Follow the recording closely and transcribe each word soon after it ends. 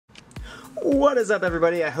What is up,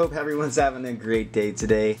 everybody? I hope everyone's having a great day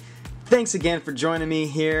today. Thanks again for joining me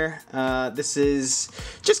here. This is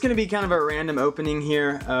just gonna be kind of a random opening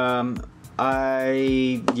here.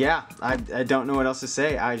 I don't know what else to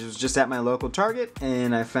say. I was just at my local Target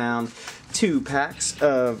and I found 2 packs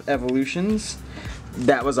of Evolutions.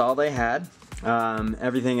 That was all they had.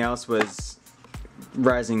 Everything else was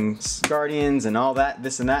Rising Guardians and all that,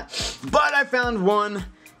 this and that. But I found one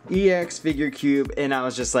EX figure cube and I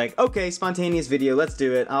was just like, okay, spontaneous video, let's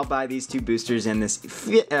do it. I'll buy these 2 boosters and this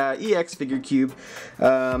EX figure cube,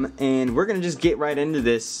 and we're gonna just get right into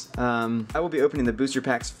this. I will be opening the booster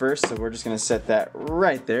packs first, so we're just gonna set that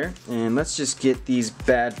right there, and let's just get these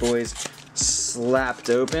bad boys slapped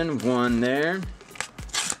open. 1 there,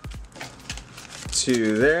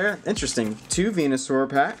 2 there. Interesting, 2 Venusaur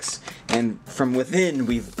packs, and from within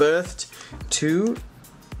we've birthed 2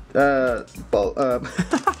 I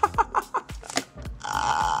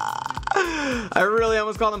really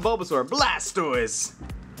almost called them Bulbasaur. Blastoise!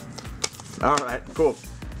 Alright, cool.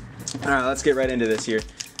 Alright, let's get right into this here.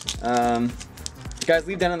 Guys,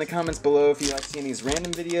 leave down in the comments below if you like seeing these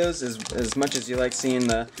random videos as much as you like seeing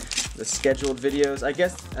the scheduled videos. I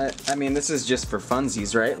guess, I mean, this is just for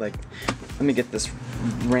funsies, right? Like, let me get this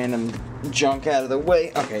random junk out of the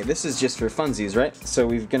way. Okay, this is just for funsies, right? So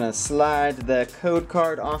we're gonna slide the code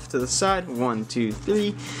card off to the side. 1, 2,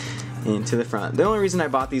 3, into the front. The only reason I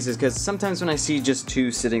bought these is because sometimes when I see just 2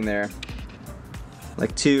 sitting there,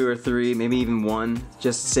 like 2 or 3, maybe even 1,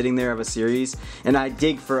 just sitting there of a series, and I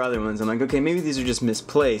dig for other ones. I'm like, okay, maybe these are just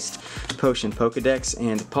misplaced. Potion, Pokedex,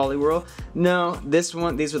 and Poliwhirl. No, these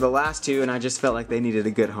were the last 2, and I just felt like they needed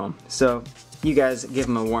a good home. So, you guys give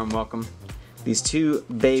them a warm welcome. These 2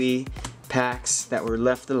 baby packs that were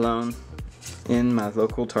left alone in my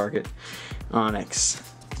local Target. Onix,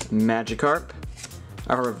 Magikarp.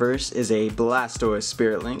 Our reverse is a Blastoise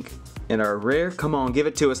Spirit Link. And our rare, come on, give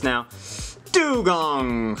it to us now,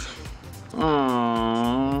 Dugong!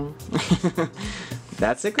 Aww.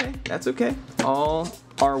 That's okay, that's okay. All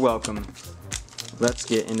are welcome. Let's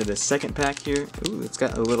get into the second pack here. Ooh, it's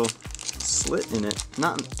got a little slit in it.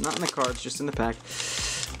 Not in the cards, just in the pack.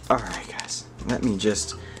 Alright, guys. Let me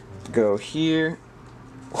just go here.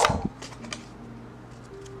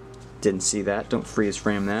 Didn't see that. Don't freeze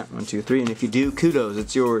frame that. 1, 2, 3. And if you do, kudos,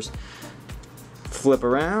 it's yours. Flip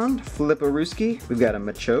around. Flip-a-rooski. We've got a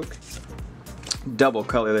Machoke. Double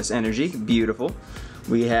colorless energy. Beautiful.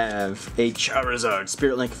 We have a Charizard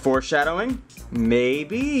Spirit Link foreshadowing.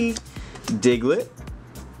 Maybe. Diglett.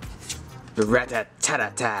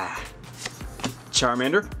 Ratatata.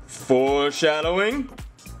 Charmander. Foreshadowing.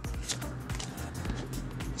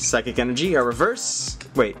 Psychic Energy, our reverse.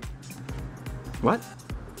 Wait. What?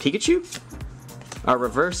 Pikachu? Our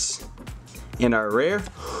reverse. And our rare.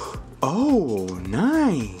 Oh,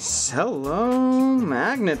 nice. Hello,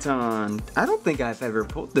 Magneton. I don't think I've ever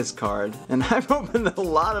pulled this card. And I've opened a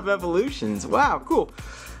lot of evolutions. Wow, cool.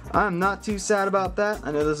 I'm not too sad about that.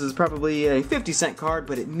 I know this is probably a 50-cent card,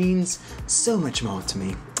 but it means so much more to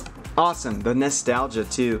me. Awesome, the nostalgia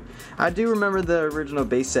too. I do remember the original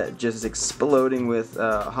base set just exploding with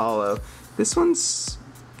Hollow. This one's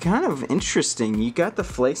kind of interesting. You got the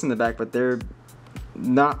flakes in the back, but they're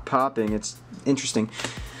not popping. It's interesting.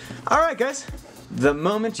 Alright guys, the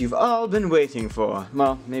moment you've all been waiting for.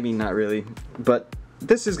 Well, maybe not really, but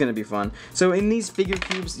this is going to be fun. So in these figure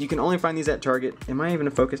cubes, you can only find these at Target. Am I even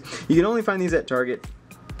in focus? You can only find these at Target.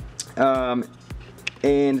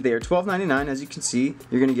 And they are $12.99. As you can see,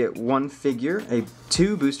 you're gonna get 1 figure,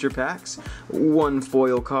 2 booster packs, 1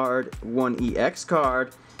 foil card, 1 EX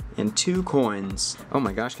card, and 2 coins. Oh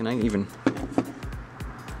my gosh, can I even?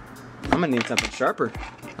 I'm gonna need something sharper.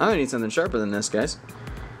 I'm gonna need something sharper than this, guys.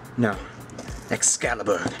 No,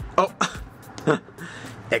 Excalibur. Oh,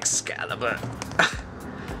 Excalibur.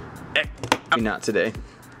 Not today.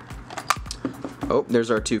 Oh, there's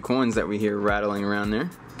our 2 coins that we hear rattling around there.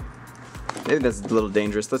 Maybe that's a little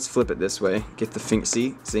dangerous. Let's flip it this way. Get the finger.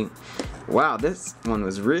 See? Wow, this one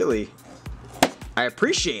was really. I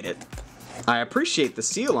appreciate it. I appreciate the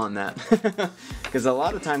seal on that. Because a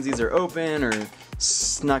lot of times these are open or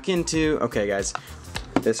snuck into. Okay, guys.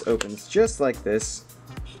 This opens just like this.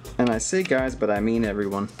 And I say guys, but I mean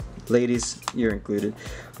everyone. Ladies, you're included.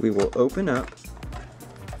 We will open up.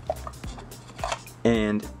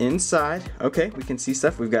 And inside, okay, we can see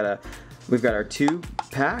stuff. We've got our 2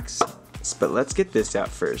 packs. But let's get this out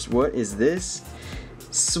first. What is this?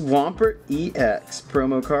 Swampert EX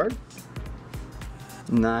promo card.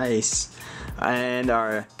 Nice. And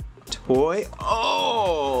our toy.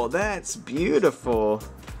 Oh, that's beautiful.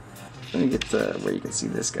 Let me get to where you can see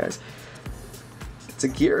this, guys. It's a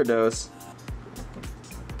Gyarados.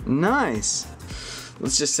 Nice.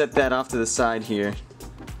 Let's just set that off to the side here.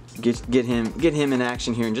 Get him in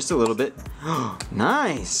action here in just a little bit.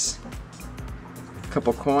 Nice.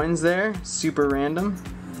 Couple coins there, super random.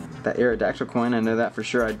 That Aerodactyl coin, I know that for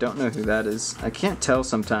sure. I don't know who that is. I can't tell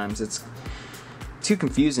sometimes. It's too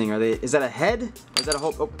confusing. Is that a head? Is that a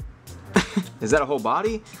whole? Oh. Is that a whole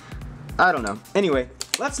body? I don't know. Anyway,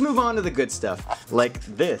 let's move on to the good stuff, like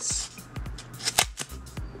this.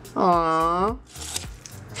 Aww.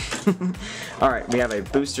 All right, we have a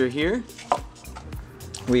booster here.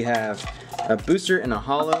 We have a booster and a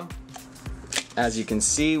holo. As you can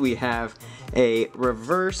see, we have a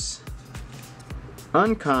reverse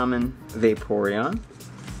uncommon Vaporeon.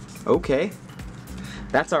 Okay.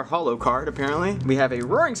 That's our holo card, apparently. We have a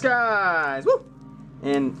Roaring Skies! Woo!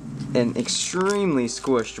 And an extremely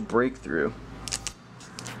squished Breakthrough.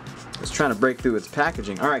 It's trying to break through its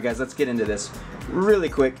packaging. Alright guys, let's get into this really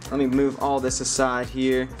quick. Let me move all this aside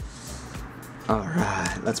here.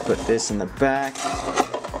 Alright, let's put this in the back.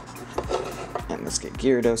 And let's get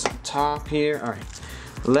Gyarados on top here. Alright,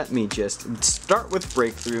 let me just start with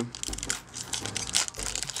Breakthrough.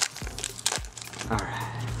 Alright.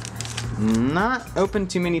 Not open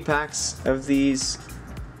too many packs of these,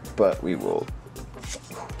 but we will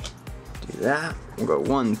do that. We'll go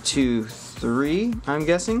 1, 2, 3, I'm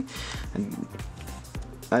guessing.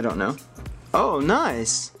 I don't know. Oh,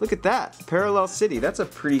 nice! Look at that. Parallel City. That's a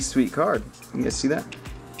pretty sweet card. You guys see that?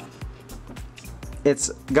 It's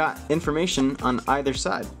got information on either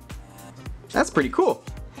side. That's pretty cool.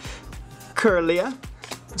 Curlia.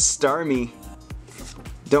 Starmie.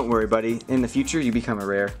 Don't worry, buddy. In the future, you become a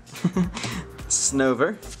rare.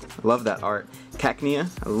 Snover. I love that art. Cacnea.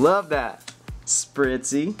 I love that.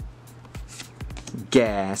 Spritzy.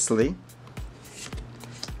 Ghastly.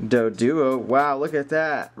 Doduo. Wow, look at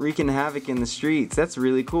that. Wreaking havoc in the streets. That's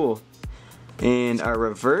really cool. And our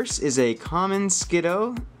reverse is a common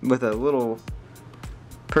Skiddo with a little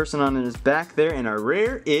person on his back there. And our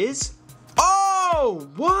rare is... Oh!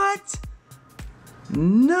 What?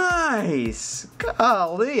 Nice!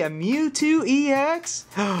 Golly, a Mewtwo EX?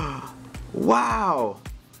 Wow!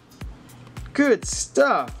 Good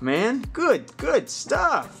stuff, man. Good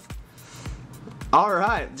stuff.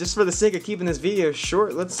 Alright, just for the sake of keeping this video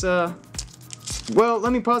short, let's, well,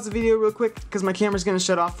 let me pause the video real quick because my camera's gonna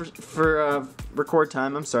shut off for record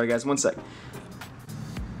time. I'm sorry, guys. One sec.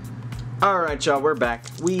 Alright, y'all, we're back.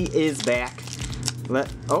 We is back.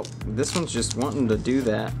 Oh, this one's just wanting to do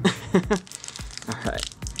that. Alright.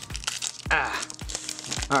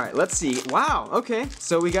 Alright, let's see. Wow, okay.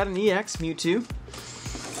 So we got an EX Mewtwo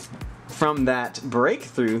from that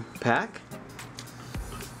Breakthrough pack.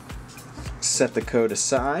 Set the code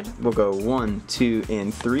aside. We'll go 1, 2,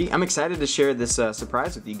 and 3. I'm excited to share this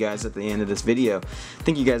surprise with you guys at the end of this video. I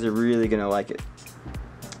think you guys are really going to like it.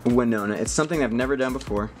 Winona. It's something I've never done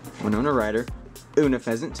before. Winona Ryder. Una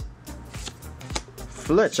Pheasant.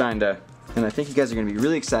 Fletchinder. And I think you guys are going to be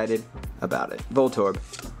really excited about it. Voltorb.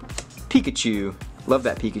 Pikachu. Love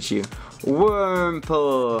that Pikachu.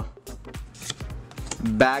 Wurmple.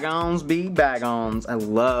 Bagons be Bagons. I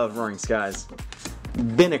love Roaring Skies.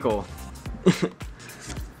 Binnacle.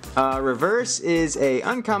 Reverse is a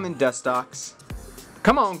uncommon Dustox.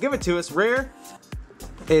 Come on, give it to us. Rare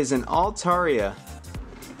is an Altaria.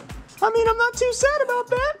 I mean, I'm not too sad about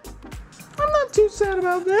that. I'm not too sad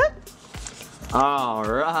about that.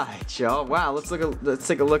 Alright, y'all. Wow, let's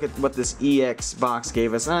take a look at what this EX box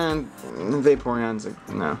gave us. Vaporeon's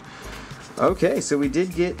no. Okay, so we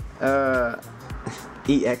did get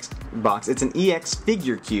EX box. It's an EX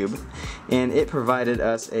figure cube, and it provided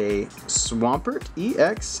us a Swampert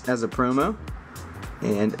EX as a promo,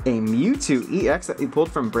 and a Mewtwo EX that we pulled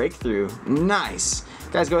from Breakthrough. Nice!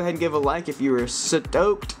 Guys, go ahead and give a like if you were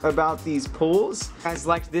stoked about these pulls. If you guys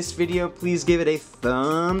liked this video, please give it a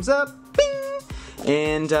thumbs up. Bing!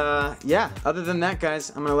 And yeah, other than that, guys,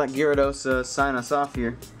 I'm gonna let Gyarados sign us off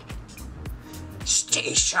here.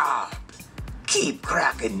 Stay sharp. Keep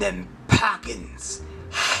cracking them pockets.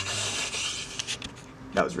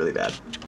 That was really bad.